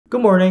Good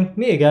morning,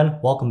 me again,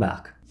 welcome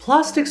back.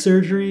 Plastic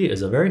surgery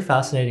is a very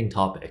fascinating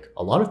topic.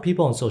 A lot of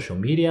people on social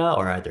media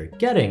are either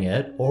getting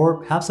it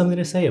or have something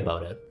to say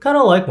about it. Kind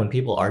of like when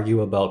people argue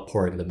about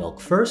pouring the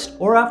milk first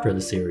or after the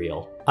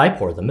cereal. I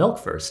pour the milk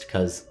first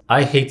because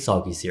I hate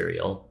soggy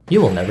cereal. You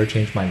will never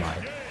change my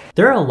mind.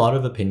 There are a lot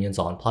of opinions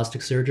on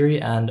plastic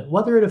surgery and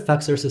whether it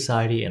affects our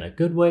society in a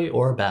good way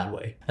or a bad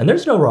way. And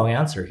there's no wrong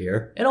answer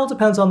here. It all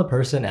depends on the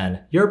person and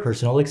your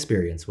personal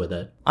experience with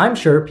it. I'm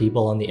sure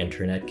people on the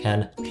internet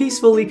can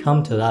peacefully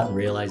come to that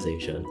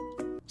realization.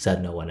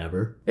 Said no one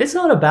ever. It's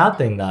not a bad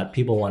thing that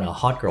people want a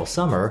hot girl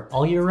summer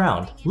all year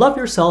round. Love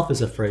yourself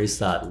is a phrase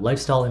that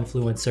lifestyle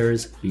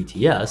influencers,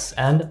 BTS,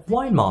 and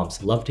wine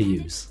moms love to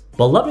use.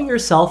 But loving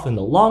yourself in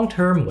the long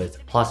term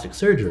with plastic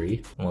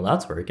surgery, well,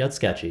 that's where it gets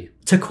sketchy.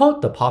 To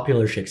quote the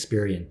popular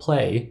Shakespearean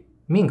play,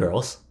 Mean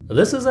Girls,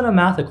 this isn't a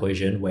math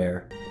equation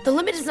where the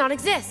limit does not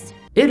exist.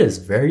 It is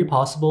very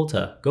possible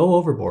to go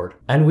overboard,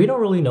 and we don't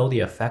really know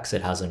the effects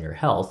it has on your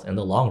health in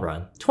the long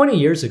run. 20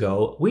 years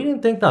ago, we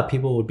didn't think that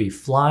people would be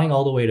flying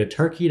all the way to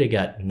Turkey to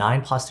get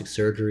 9 plastic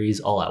surgeries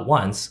all at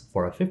once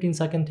for a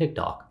 15-second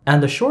TikTok.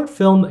 And the short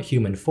film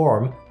Human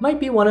Form might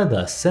be one of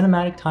the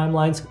cinematic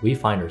timelines we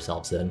find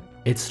ourselves in.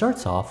 It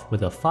starts off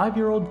with a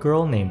 5-year-old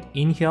girl named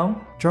In-hyung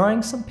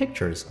drawing some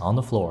pictures on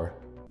the floor.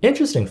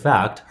 Interesting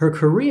fact, her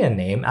Korean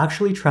name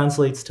actually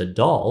translates to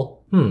doll.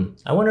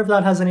 I wonder if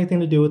that has anything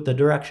to do with the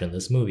direction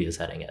this movie is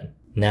heading in.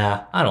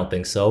 Nah, I don't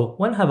think so.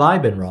 When have I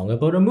been wrong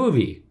about a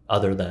movie?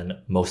 Other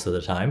than most of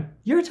the time.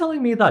 You're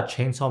telling me that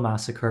Chainsaw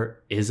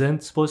Massacre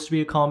isn't supposed to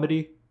be a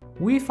comedy?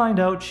 We find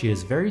out she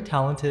is very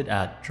talented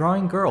at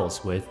drawing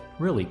girls with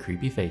really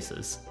creepy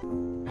faces.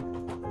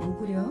 뭐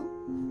그려?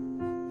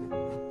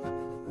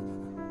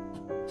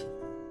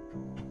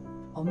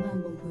 엄마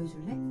한번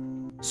보여줄래?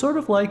 Sort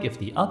of like if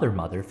the other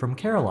mother from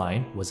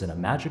Caroline was in a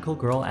magical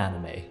girl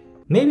anime.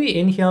 Maybe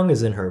In-hyung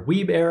is in her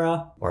weeb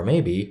era, or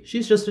maybe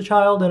she's just a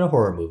child in a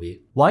horror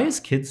movie. Why is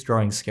kids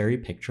drawing scary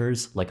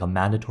pictures like a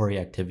mandatory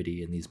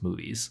activity in these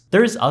movies?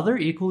 There's other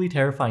equally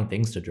terrifying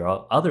things to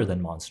draw other than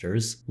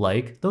monsters,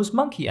 like those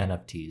monkey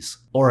NFTs,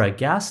 or a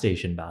gas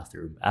station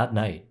bathroom at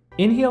night.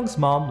 In-hyung's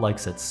mom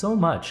likes it so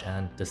much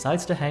and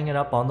decides to hang it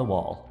up on the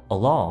wall,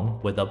 along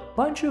with a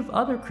bunch of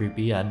other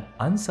creepy and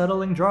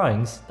unsettling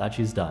drawings that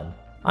she's done.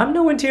 I'm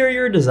no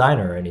interior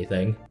designer or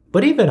anything,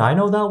 but even I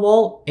know that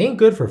wall ain't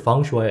good for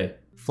feng shui.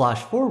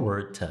 Flash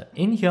forward to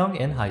In-hyung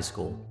in high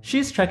school.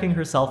 She's checking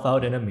herself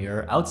out in a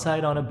mirror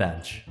outside on a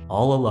bench,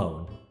 all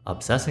alone,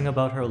 obsessing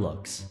about her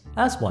looks,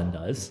 as one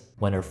does,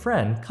 when her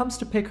friend comes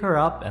to pick her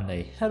up and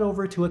they head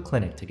over to a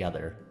clinic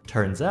together.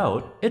 Turns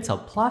out, it's a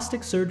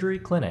plastic surgery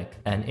clinic,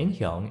 and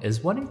In-hyung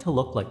is wanting to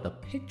look like the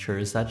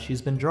pictures that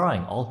she's been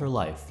drawing all her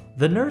life.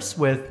 The nurse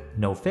with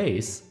no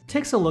face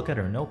takes a look at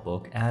her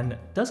notebook and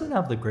doesn't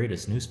have the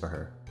greatest news for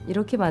her.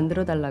 이렇게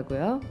만들어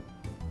달라고요?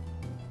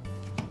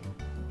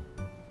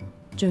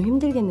 좀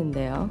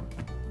힘들겠는데요.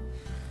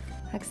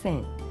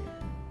 학생,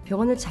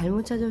 병원을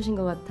잘못 찾아오신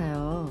것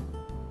같아요.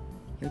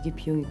 여기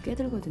비용이 꽤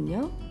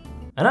들거든요.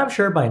 And I'm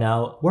sure by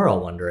now, we're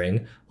all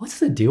wondering, what's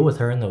the deal with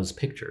her in those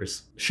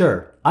pictures?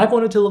 Sure, I've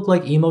wanted to look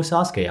like emo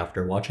Sasuke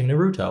after watching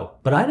Naruto,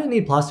 but I didn't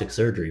need plastic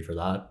surgery for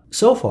that.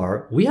 So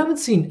far, we haven't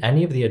seen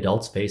any of the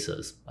adults'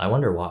 faces. I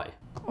wonder why.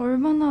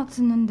 얼마나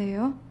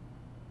드는데요?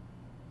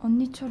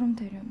 언니처럼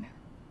되려면.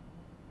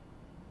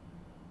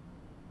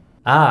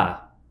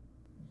 Ah,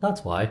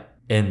 that's why.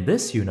 In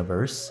this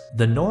universe,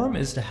 the norm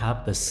is to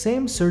have the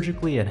same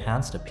surgically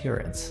enhanced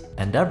appearance,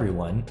 and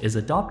everyone is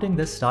adopting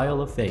this style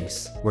of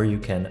face, where you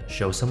can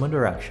show someone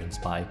directions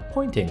by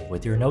pointing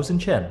with your nose and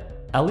chin.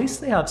 At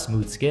least they have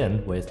smooth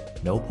skin with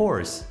no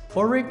pores,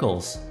 or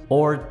wrinkles,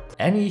 or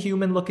any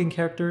human-looking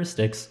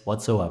characteristics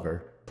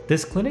whatsoever.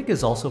 This clinic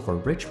is also for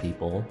rich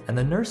people, and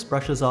the nurse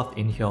brushes off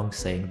In-hyung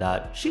saying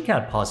that she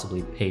can't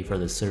possibly pay for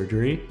this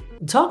surgery.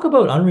 Talk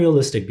about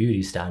unrealistic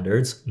beauty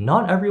standards.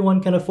 Not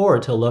everyone can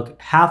afford to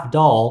look half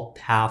doll,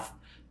 half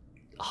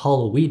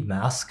Halloween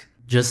mask.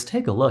 Just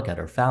take a look at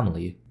her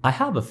family. I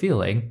have a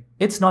feeling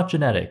it's not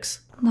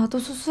genetics. 나도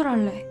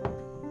수술할래.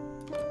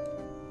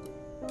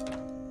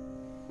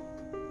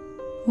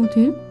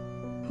 어딜?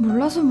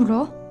 몰라서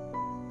물어?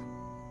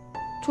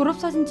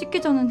 졸업사진 찍기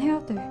전엔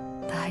해야 돼.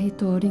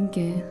 나이도 어린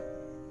게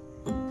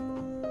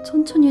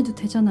천천히 해도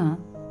되잖아.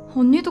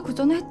 언니도 그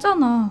전에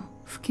했잖아.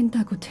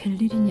 후긴다고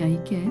될 일이냐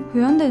이게.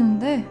 왜 안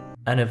되는데?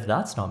 And if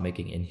that's not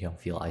making In-hyung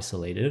feel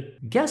isolated,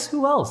 guess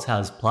who else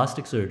has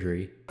plastic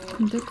surgery?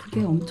 근데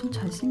그게 엄청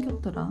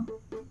잘생겼더라.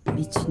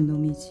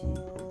 미친놈이지.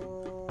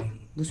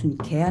 무슨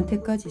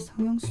개한테까지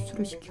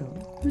성형수술을 시켜.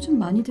 요즘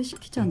많이들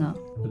시키잖아.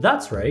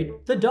 That's right,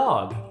 the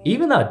dog.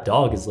 Even that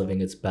dog is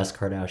living its best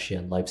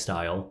Kardashian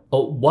lifestyle.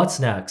 Oh, what's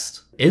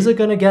next? Is it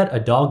gonna get a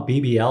dog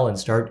BBL and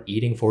start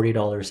eating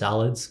 $40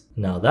 salads?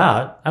 Now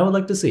that, I would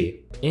like to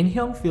see.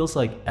 In-hyung feels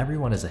like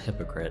everyone is a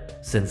hypocrite,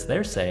 since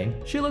they're saying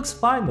she looks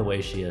fine the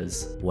way she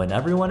is, when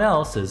everyone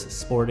else is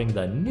sporting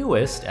the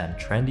newest and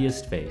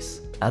trendiest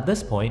face. At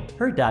this point,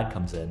 her dad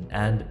comes in,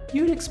 and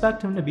you'd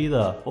expect him to be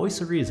the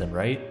voice of reason,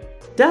 right?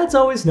 Dads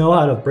always know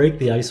how to break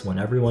the ice when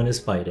everyone is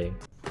fighting.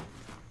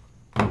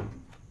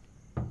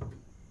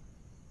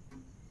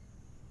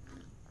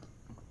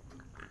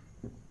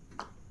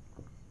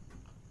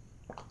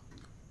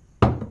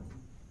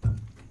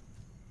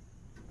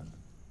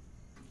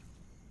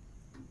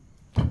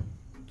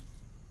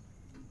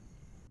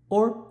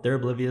 or they're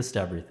oblivious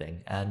to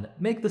everything and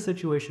make the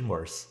situation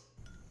worse.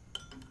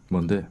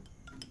 뭔데?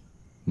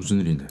 무슨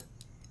일인데?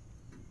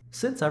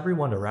 Since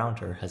everyone around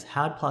her has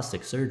had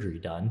plastic surgery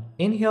done,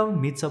 In-hyung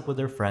meets up with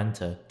her friend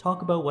to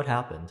talk about what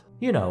happened.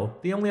 You know,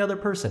 the only other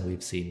person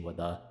we've seen with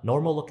a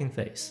normal-looking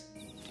face.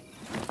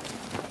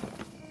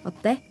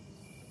 어때?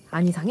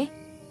 안 이상해?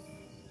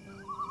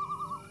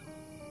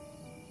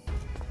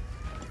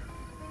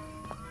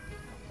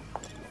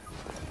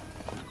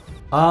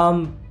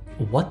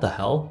 What the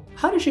hell?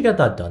 How did she get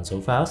that done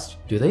so fast?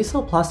 Do they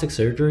sell plastic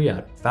surgery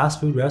at fast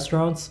food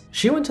restaurants?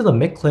 She went to the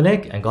Mick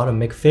Clinic and got a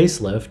Mick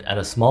facelift and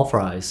a small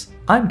fries.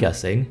 I'm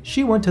guessing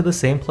she went to the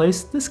same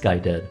place this guy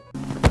did.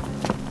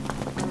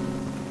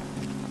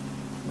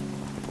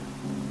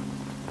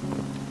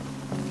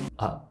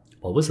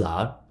 What was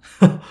that?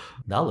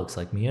 That looks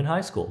like me in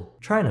high school,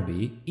 trying to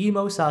be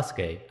emo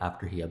Sasuke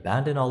after he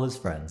abandoned all his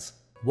friends.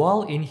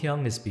 While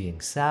In-hyung is being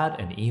sad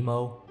and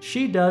emo,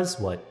 she does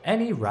what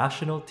any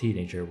rational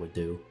teenager would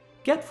do.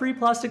 Get free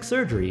plastic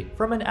surgery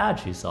from an ad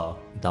she saw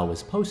that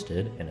was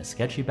posted in a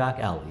sketchy back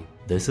alley.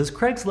 This is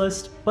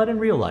Craigslist, but in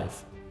real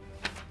life.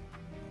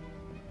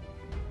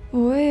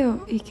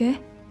 뭐예요,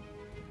 이게?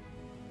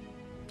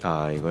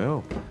 아,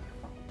 이거요?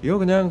 이거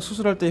그냥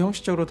수술할 때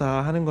형식적으로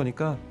다 하는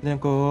거니까 그냥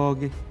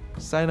거기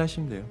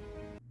사인하시면 돼요.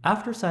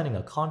 After signing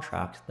a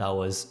contract that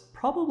was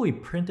probably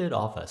printed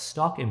off a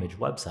stock image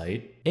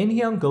website,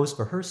 In-hyung goes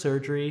for her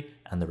surgery,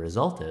 and the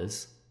result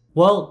is...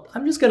 Well,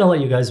 I'm just gonna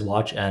let you guys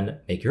watch and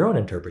make your own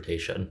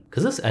interpretation,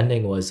 because this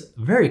ending was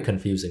very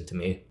confusing to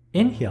me.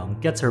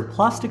 In-hyung gets her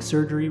plastic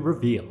surgery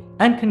reveal,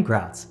 and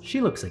congrats, she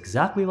looks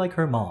exactly like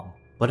her mom.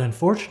 But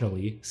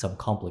unfortunately, some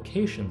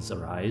complications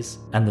arise,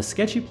 and the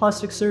sketchy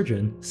plastic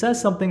surgeon says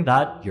something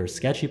that your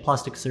sketchy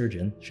plastic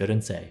surgeon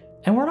shouldn't say.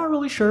 And we're not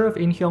really sure if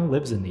In-hyung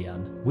lives in the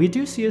end. We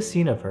do see a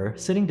scene of her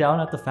sitting down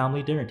at the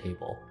family dinner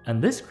table,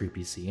 and this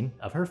creepy scene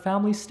of her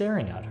family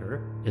staring at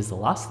her is the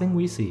last thing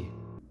we see.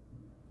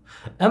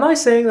 Am I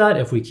saying that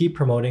if we keep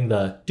promoting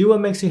the do what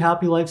makes you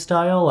happy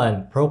lifestyle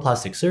and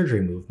pro-plastic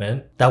surgery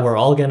movement, that we're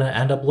all gonna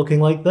end up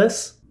looking like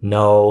this?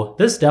 No,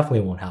 this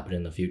definitely won't happen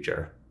in the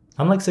future.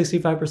 I'm like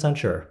 65%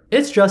 sure.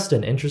 It's just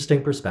an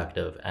interesting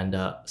perspective and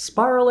a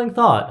spiraling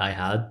thought I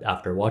had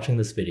after watching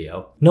this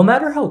video. No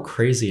matter how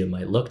crazy it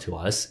might look to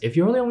us, if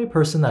you're the only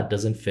person that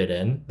doesn't fit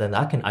in, then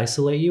that can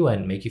isolate you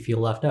and make you feel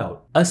left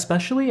out.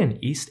 Especially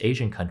in East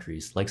Asian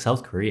countries like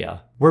South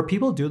Korea, where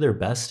people do their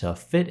best to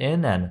fit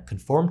in and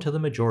conform to the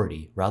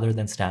majority rather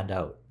than stand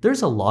out.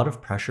 There's a lot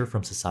of pressure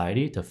from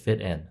society to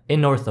fit in.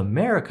 In North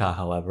America,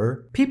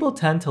 however, people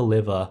tend to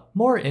live a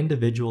more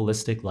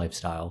individualistic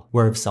lifestyle,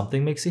 where if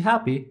something makes you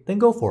happy, then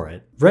go for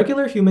it.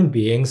 Regular human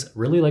beings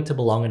really like to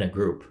belong in a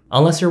group,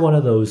 unless you're one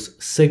of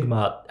those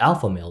Sigma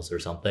alpha males or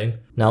something.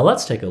 Now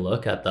let's take a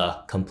look at the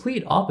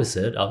complete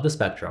opposite of the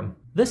spectrum.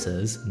 This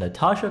is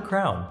Natasha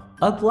Crown,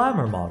 a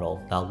glamour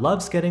model that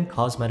loves getting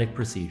cosmetic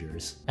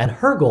procedures. And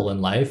her goal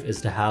in life is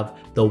to have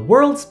the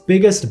world's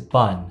biggest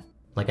bun.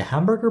 Like a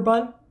hamburger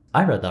bun?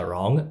 I read that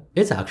wrong.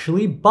 It's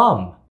actually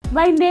bum.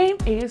 My name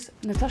is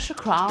Natasha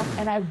Crown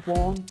and I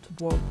want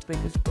world's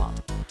biggest bum.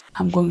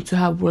 I'm going to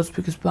have world's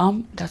biggest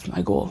bum, that's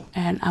my goal,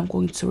 and I'm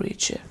going to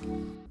reach it.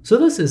 So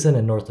this isn't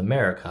in North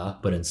America,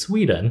 but in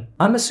Sweden.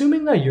 I'm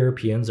assuming that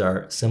Europeans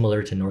are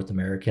similar to North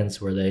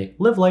Americans where they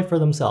live life for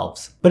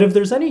themselves. But if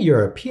there's any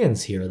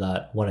Europeans here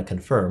that want to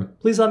confirm,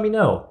 please let me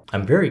know.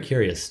 I'm very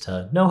curious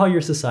to know how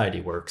your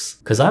society works,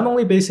 because I'm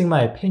only basing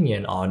my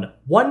opinion on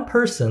one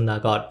person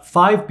that got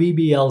 5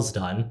 BBLs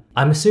done.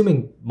 I'm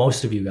assuming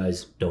most of you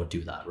guys don't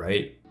do that,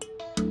 right?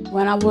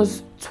 When I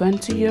was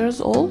 20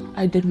 years old,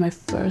 I did my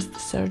first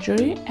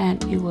surgery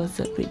and it was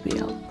a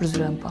BBL,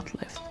 Brazilian butt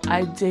lift.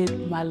 I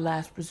did my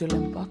last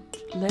Brazilian butt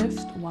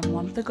lift 1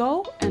 month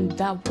ago and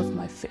that was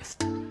my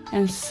 5th.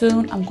 And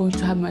soon I'm going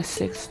to have my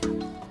 6th.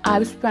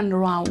 I've spent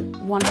around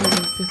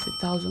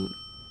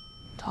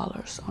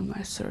 $150,000 on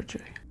my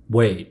surgery.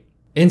 Wait.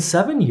 In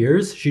 7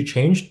 years, she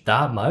changed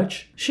that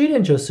much? She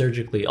didn't just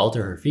surgically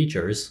alter her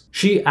features.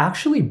 She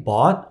actually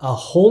bought a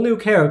whole new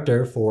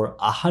character for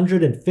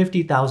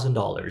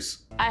 $150,000.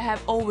 I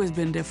have always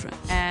been different.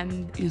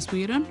 And in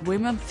Sweden,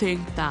 women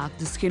think that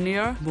the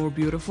skinnier, more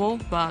beautiful,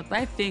 but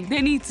I think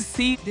they need to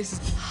see this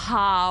is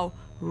how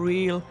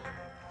real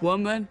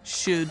women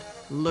should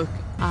look.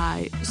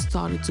 I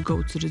started to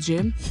go to the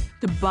gym.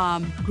 The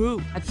bum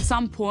grew. At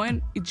some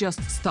point, it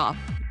just stopped.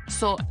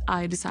 So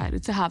I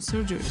decided to have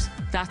surgeries.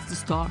 That's the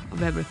start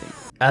of everything.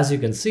 As you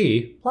can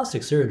see,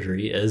 plastic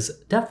surgery is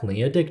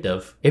definitely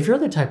addictive. If you're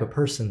the type of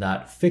person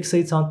that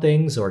fixates on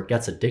things or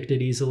gets addicted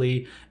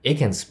easily, it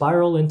can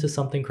spiral into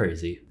something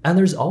crazy. And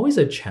there's always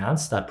a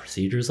chance that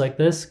procedures like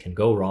this can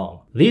go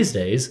wrong. These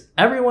days,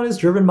 everyone is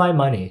driven by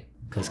money,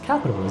 because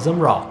capitalism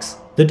rocks.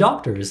 The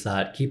doctors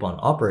that keep on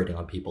operating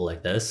on people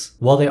like this,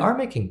 while they are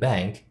making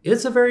bank,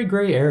 it's a very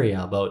gray area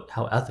about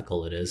how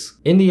ethical it is.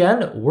 In the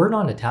end, we're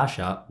not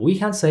Natasha. We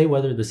can't say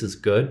whether this is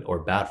good or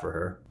bad for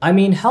her. I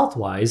mean,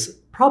 health-wise,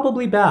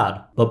 probably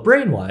bad, but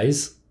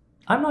brain-wise,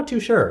 I'm not too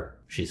sure.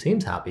 She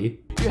seems happy.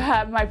 You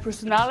have my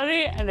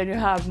personality, and then you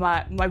have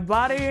my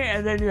body,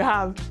 and then you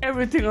have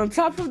everything on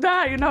top of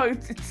that. You know,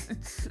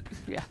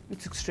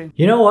 it's extreme.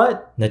 You know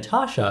what?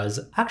 Natasha is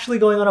actually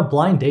going on a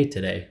blind date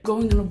today.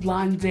 Going on a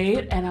blind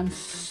date, and I'm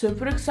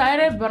super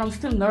excited, but I'm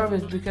still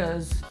nervous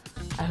because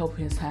I hope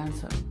he's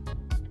handsome.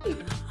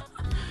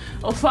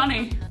 Or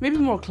funny, maybe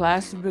more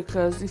classy,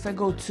 because if I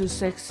go too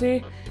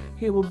sexy,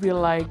 he will be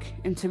like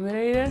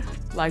intimidated,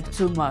 like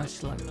too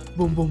much, like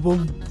boom, boom,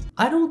 boom.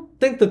 I don't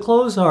think the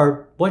clothes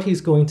are what he's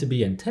going to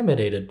be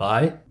intimidated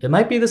by. It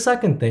might be the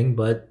second thing,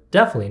 but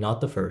definitely not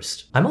the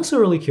first. I'm also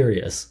really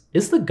curious,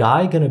 is the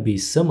guy gonna be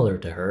similar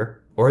to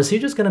her, or is he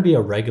just gonna be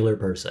a regular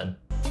person?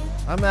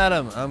 I'm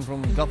Adam. I'm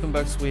from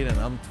Gothenburg, Sweden.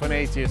 I'm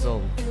 28 years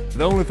old.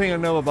 The only thing I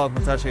know about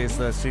Natasha is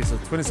that she's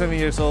 27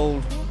 years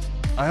old.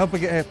 I hope we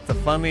get a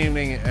fun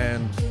evening,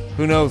 and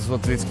who knows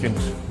what this can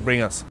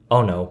bring us.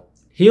 Oh no,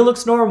 he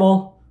looks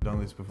normal. Done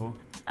this before?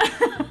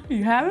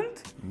 You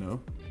haven't? No.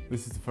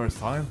 This is the first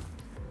time.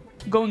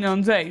 Going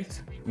on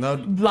date? No,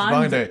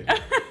 Blind date.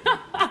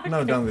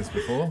 No, done this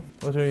before.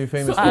 What are you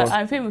famous So for?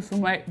 I'm famous for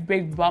my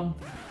big bum.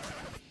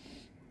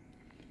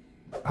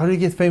 How do you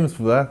get famous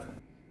for that?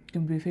 You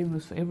can be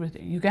famous for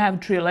everything. You can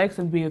have 3 legs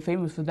and be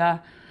famous for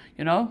that,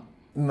 you know?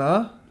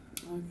 Nah.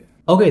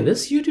 Okay,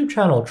 this YouTube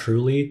channel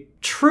truly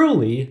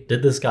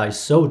did this guy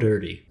so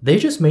dirty. They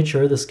just made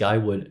sure this guy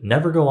would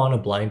never go on a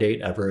blind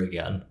date ever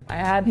again. I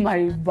had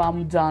my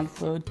bum done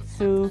for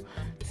two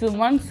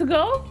months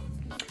ago,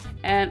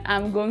 and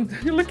I'm going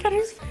to look at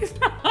his face.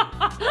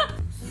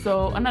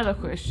 So another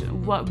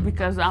question, what,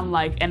 because I'm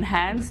like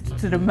enhanced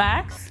to the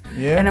max,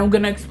 Yeah. and I'm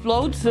gonna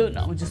explode soon.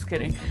 No, I'm just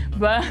kidding.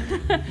 But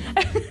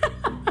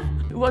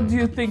what do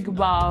you think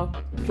about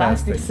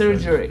plastic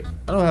surgery?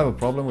 I don't have a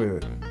problem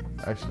with it.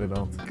 Actually,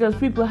 don't. Because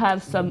people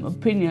have some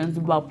opinions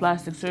about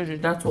plastic surgery.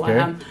 That's why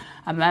Okay.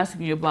 I'm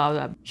asking you about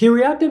that. He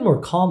reacted more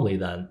calmly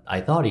than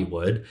I thought he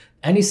would,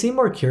 and he seemed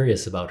more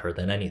curious about her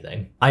than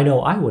anything. I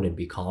know I wouldn't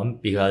be calm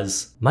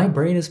because my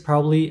brain is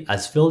probably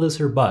as filled as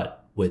her butt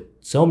with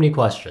so many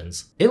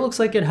questions. It looks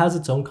like it has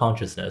its own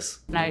consciousness.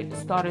 And I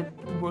started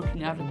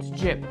working out at the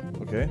gym.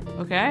 Okay.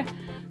 Okay,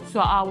 so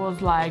I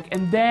was like,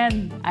 and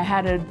then I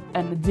had an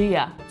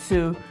idea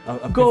to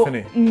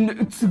Epiphany.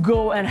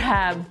 go and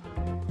have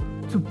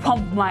to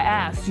pump my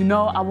ass, you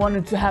know. I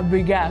wanted to have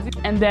big ass,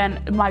 and then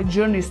my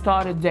journey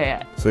started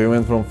there. So you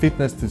went from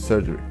fitness to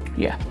surgery.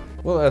 Yeah,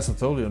 Well, as I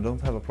told you, I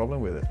don't have a problem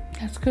with it.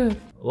 that's good.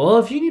 Well,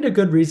 if you need a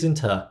good reason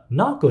to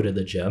not go to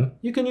the gym,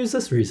 you can use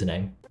this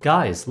reasoning.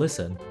 Guys,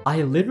 listen,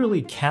 I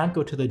literally can't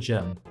go to the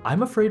gym.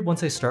 I'm afraid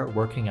once I start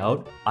working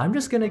out, I'm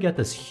just gonna get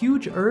this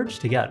huge urge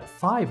to get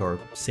 5 or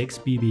 6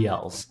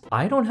 BBLs.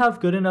 I don't have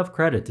good enough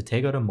credit to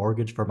take out a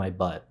mortgage for my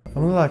butt.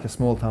 I'm like a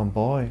small town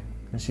boy,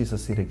 and she's a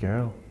city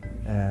girl.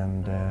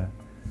 And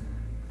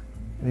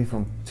we're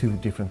from 2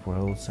 different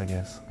worlds, I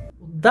guess.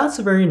 That's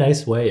a very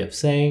nice way of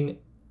saying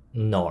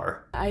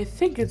nor. I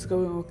think it's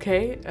going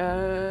okay.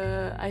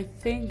 I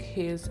think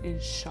he's in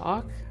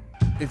shock.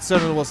 It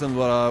certainly wasn't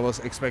what I was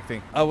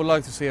expecting. I would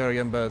like to see her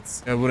again, but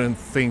I wouldn't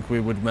think we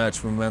would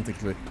match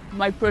romantically.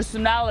 My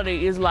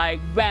personality is like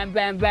bam,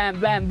 bam, bam,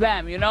 bam,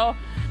 bam, you know?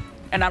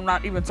 And I'm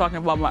not even talking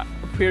about my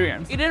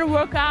appearance. It didn't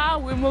work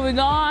out, we're moving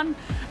on.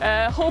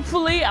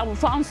 Hopefully I will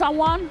find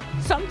someone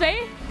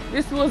someday.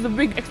 This was a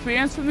big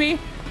experience for me,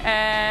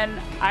 and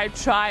I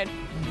tried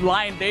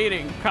blind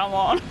dating, come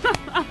on.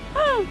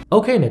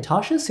 Okay,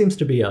 Natasha seems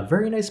to be a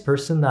very nice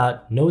person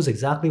that knows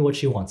exactly what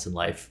she wants in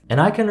life, and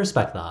I can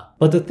respect that.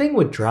 But the thing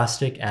with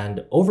drastic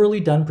and overly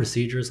done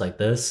procedures like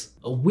this,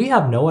 we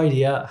have no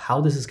idea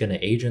how this is going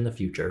to age in the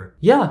future.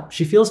 Yeah,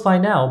 she feels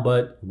fine now,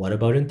 but what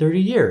about in 30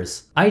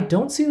 years? I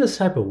don't see this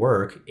type of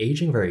work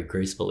aging very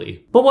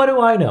gracefully. But what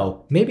do I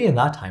know? Maybe in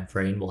that time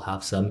frame we'll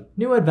have some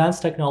new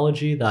advanced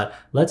technology that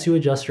lets you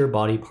adjust your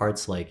body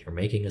parts like you're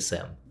making a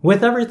sim.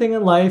 With everything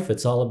in life,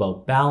 it's all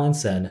about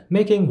balance and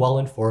making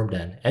well-informed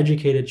and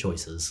educated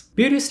choices.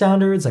 Beauty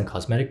standards and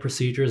cosmetic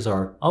procedures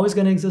are always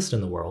going to exist in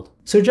the world.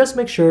 So just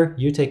make sure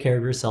you take care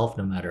of yourself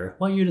no matter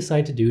what you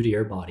decide to do to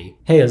your body.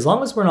 Hey, as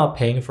long as we're not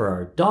paying for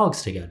our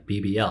dogs to get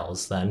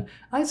BBLs, then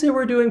I'd say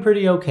we're doing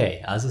pretty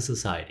okay as a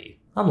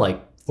society. I'm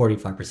like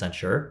 45%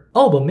 sure.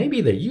 Oh, but maybe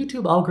the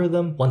YouTube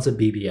algorithm wants a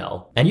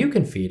BBL, and you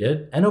can feed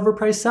it an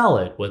overpriced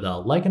salad with a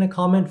like and a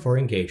comment for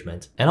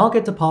engagement, and I'll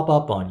get to pop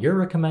up on your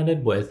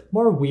recommended with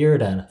more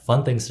weird and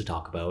fun things to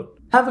talk about.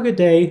 Have a good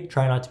day,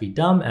 try not to be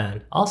dumb,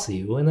 and I'll see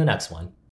you in the next one.